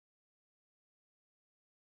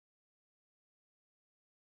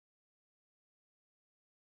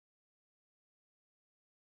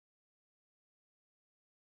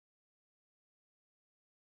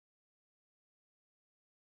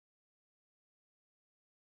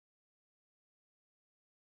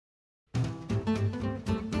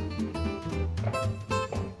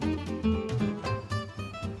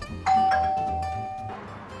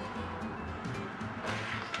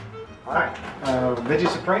Hi. Veggie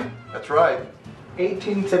Supreme? That's right.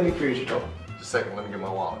 1873 is your total. Just a second, let me get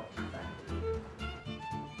my wallet.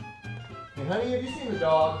 Hey honey, have you seen the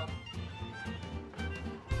dog?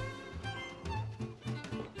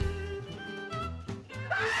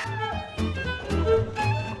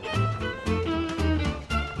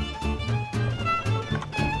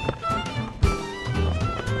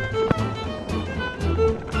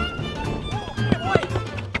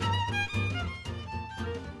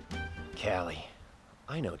 Callie,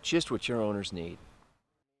 I know just what your owners need.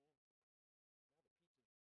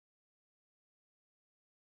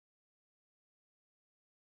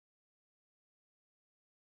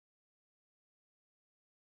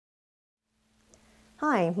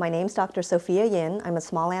 Hi, my name's Dr. Sophia Yin. I'm a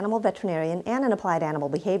small animal veterinarian and an applied animal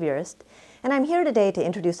behaviorist, and I'm here today to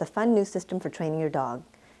introduce a fun new system for training your dog.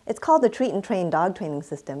 It's called the Treat&Train dog training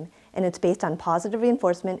system, and it's based on positive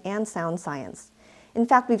reinforcement and sound science. In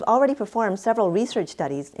fact, we've already performed several research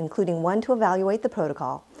studies, including one to evaluate the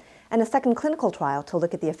protocol, and a second clinical trial to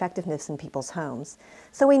look at the effectiveness in people's homes.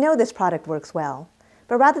 So we know this product works well.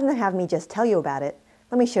 But rather than have me just tell you about it,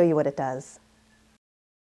 let me show you what it does.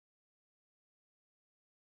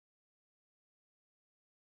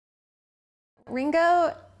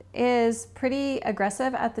 Ringo is pretty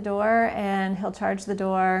aggressive at the door, and he'll charge the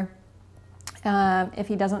door if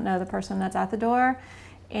he doesn't know the person that's at the door.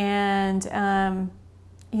 And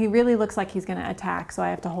he really looks like he's going to attack, so I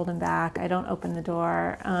have to hold him back. I don't open the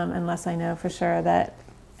door unless I know for sure that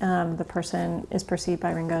the person is perceived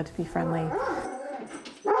by Ringo to be friendly.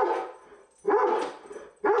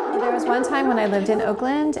 There was one time when I lived in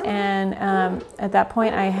Oakland, and at that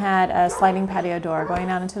point I had a sliding patio door going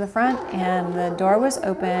out into the front, and the door was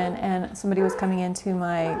open and somebody was coming into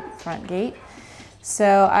my front gate.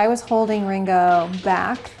 So I was holding Ringo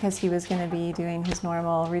back because he was going to be doing his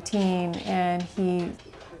normal routine, and he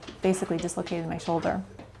basically dislocated my shoulder.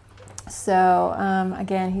 So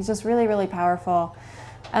again, he's just really, really powerful.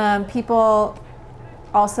 People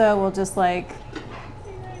also will just like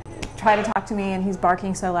try to talk to me, and he's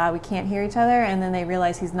barking so loud we can't hear each other, and then they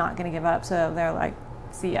realize he's not going to give up, so they're like,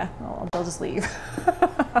 see ya, they'll just leave. Look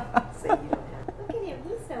at him,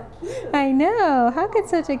 he's so cute. I know, how could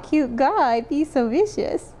such a cute guy be so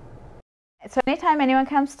vicious? So anytime anyone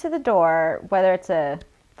comes to the door, whether it's a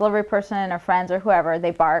delivery person or friends or whoever, they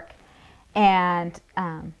bark, and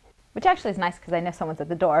which actually is nice because I know someone's at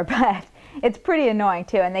the door, but it's pretty annoying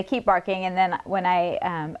too, and they keep barking, and then when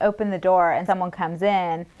I open the door and someone comes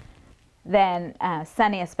in, then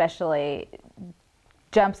Sunny especially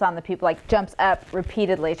jumps on the people, like jumps up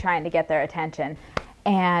repeatedly trying to get their attention.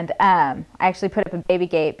 And I actually put up a baby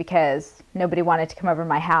gate because nobody wanted to come over to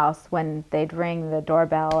my house. When they'd ring the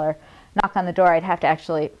doorbell or knock on the door, I'd have to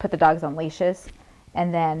actually put the dogs on leashes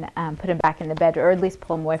and then put them back in the bedroom, or at least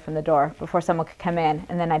pull them away from the door before someone could come in,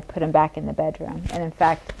 and then I'd put them back in the bedroom. And in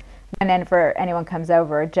fact, whenever anyone comes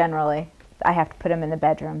over, generally I have to put them in the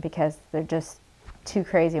bedroom because they're just too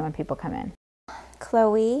crazy when people come in.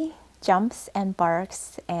 Chloe jumps and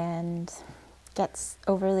barks and gets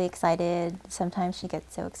overly excited. Sometimes she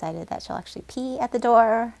gets so excited that she'll actually pee at the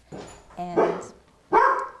door, and that's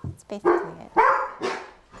basically it.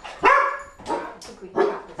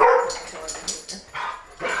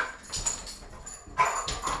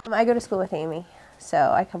 I go to school with Amy,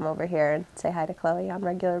 so I come over here and say hi to Chloe on a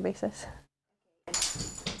regular basis.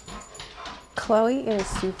 Chloe is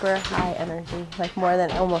super high energy, like more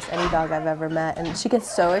than almost any dog I've ever met, and she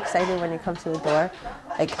gets so excited when you come to the door.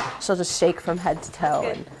 Like, she'll just shake from head to toe,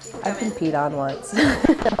 and I've been peed on once.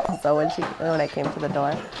 So when I came to the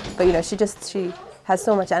door, but you know, she has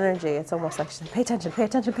so much energy. It's almost like she's like, pay attention, pay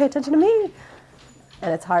attention, pay attention to me,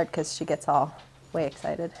 and it's hard because she gets all way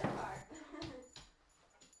excited.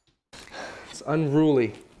 It's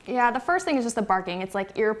unruly. Yeah, the first thing is just the barking. It's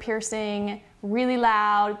like ear-piercing, really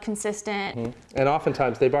loud, consistent. Mm-hmm. And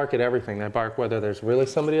oftentimes they bark at everything. They bark whether there's really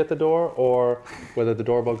somebody at the door or whether the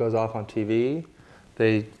doorbell goes off on TV.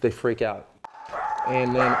 They freak out.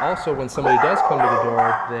 And then also when somebody does come to the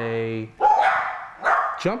door, they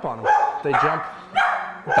jump on them. They jump,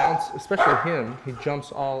 bounce, especially him. He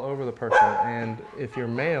jumps all over the person. And if you're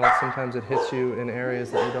male, sometimes it hits you in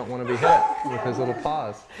areas that you don't want to be hit with his little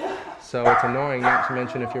paws. So it's annoying, not to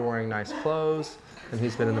mention if you're wearing nice clothes and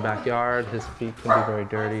he's been in the backyard, his feet can be very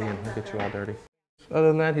dirty and he'll get you all dirty. Other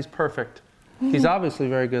than that, he's perfect. He's obviously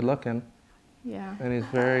very good looking. Yeah. And he's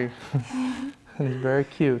very, and he's very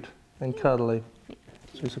cute and cuddly.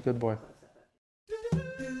 So he's a good boy.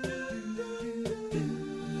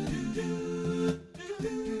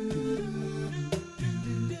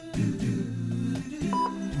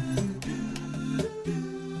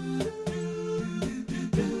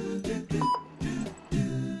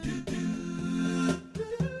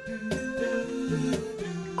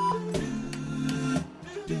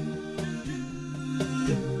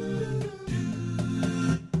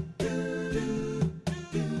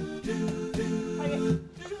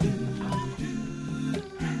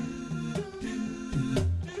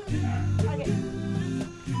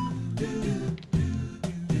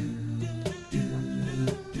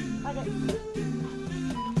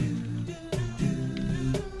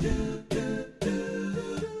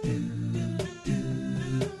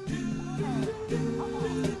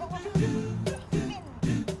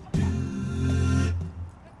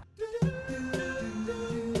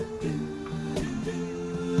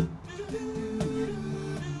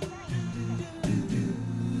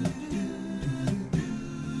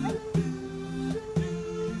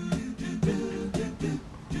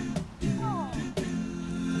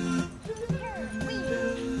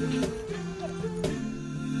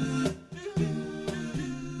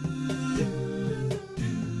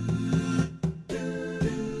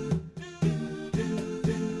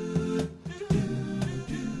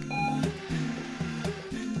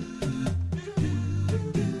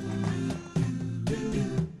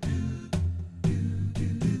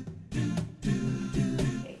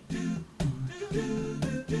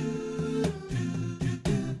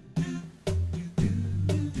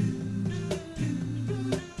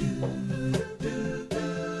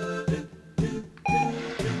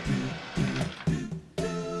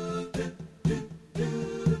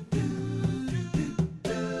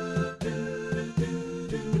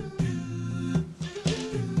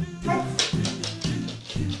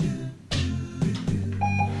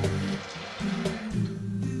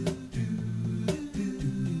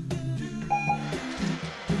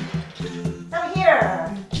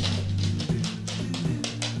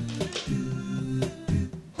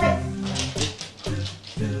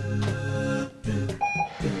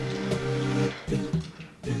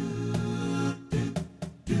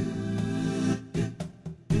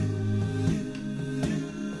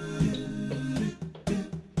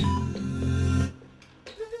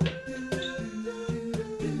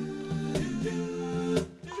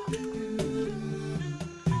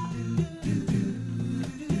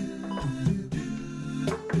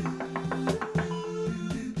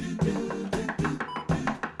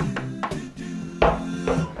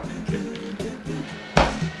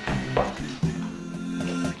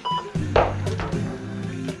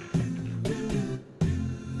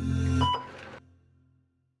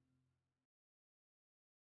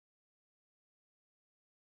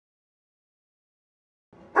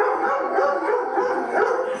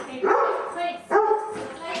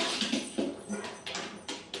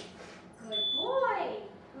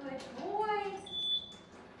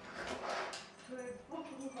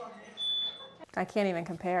 can't even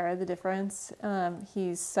compare the difference.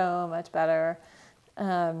 He's so much better.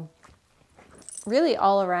 Really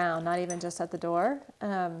all around, not even just at the door.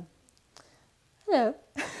 Hello.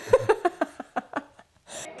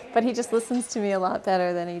 But he just listens to me a lot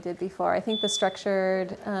better than he did before. I think the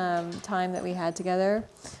structured time that we had together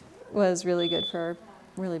was really good for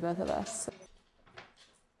really both of us.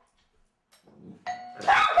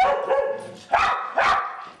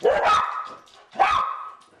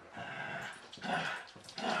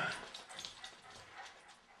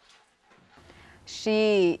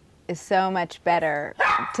 She is so much better,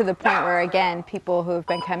 to the point where, again, people who have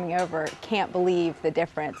been coming over can't believe the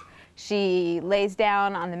difference. She lays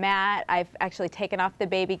down on the mat. I've actually taken off the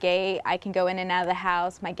baby gate. I can go in and out of the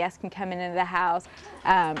house. My guests can come in and out of the house.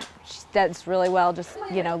 She does really well just,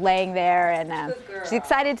 you know, laying there, and she's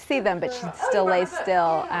excited to see them, but she still lays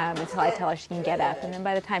still until I tell her she can get up. And then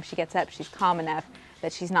by the time she gets up, she's calm enough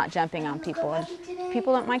that she's not jumping on people. And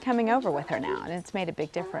people don't mind coming over with her now, and it's made a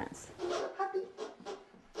big difference.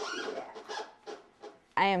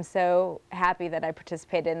 I am so happy that I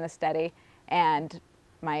participated in the study, and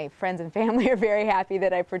my friends and family are very happy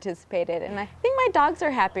that I participated, and I think my dogs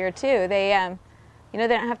are happier too. They, you know,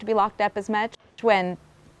 they don't have to be locked up as much. When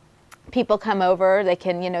people come over, they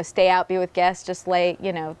can, you know, stay out, be with guests, just lay,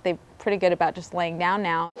 you know, they're pretty good about just laying down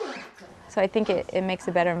now. So I think it makes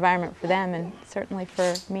a better environment for them, and certainly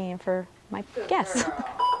for me and for my guests.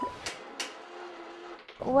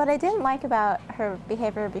 What I didn't like about her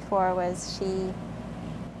behavior before was she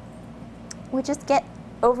would just get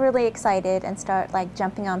overly excited and start like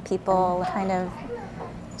jumping on people, kind of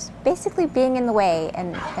basically being in the way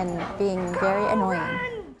and being very annoying.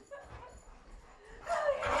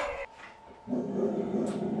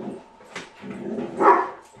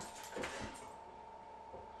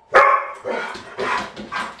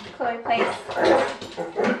 Chloe, place.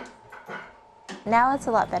 Now it's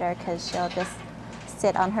a lot better because she'll just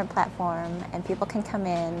sit on her platform and people can come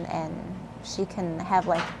in and she can have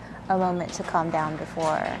like a moment to calm down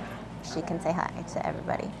before she can say hi to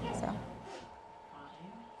everybody. So.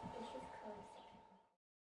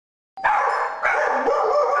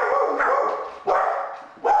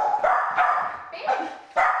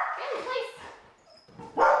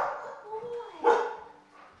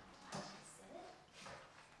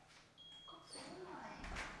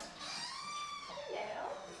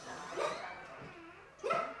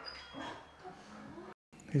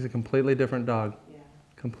 He's a completely different dog.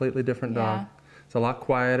 Completely different dog. It's a lot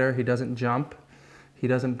quieter. He doesn't jump. He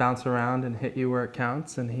doesn't bounce around and hit you where it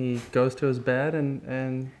counts. And he goes to his bed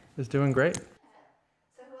and is doing great. So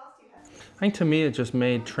who else do you have? I think to me it just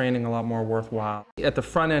made training a lot more worthwhile. At the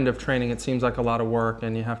front end of training it seems like a lot of work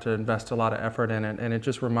and you have to invest a lot of effort in it. And it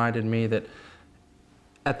just reminded me that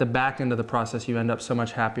at the back end of the process you end up so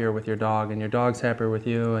much happier with your dog, and your dog's happier with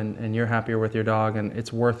you, and you're happier with your dog, and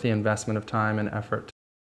it's worth the investment of time and effort.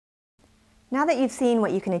 Now that you've seen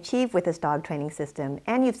what you can achieve with this dog training system,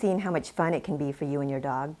 and you've seen how much fun it can be for you and your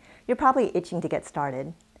dog, you're probably itching to get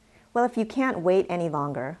started. Well, if you can't wait any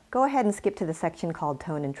longer, go ahead and skip to the section called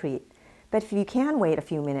Tone and Treat. But if you can wait a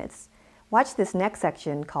few minutes, watch this next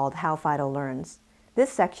section called How Fido Learns.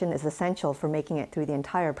 This section is essential for making it through the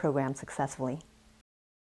entire program successfully.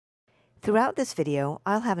 Throughout this video,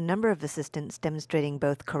 I'll have a number of assistants demonstrating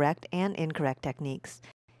both correct and incorrect techniques,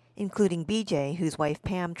 including BJ, whose wife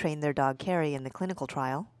Pam trained their dog Carrie in the clinical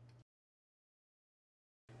trial,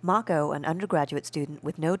 Mako, an undergraduate student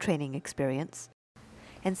with no training experience,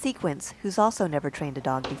 and Sequence, who's also never trained a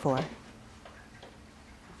dog before.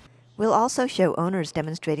 We'll also show owners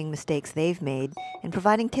demonstrating mistakes they've made and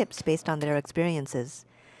providing tips based on their experiences.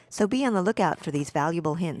 So be on the lookout for these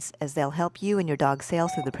valuable hints as they'll help you and your dog sail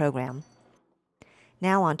through the program.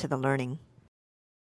 Now on to the learning.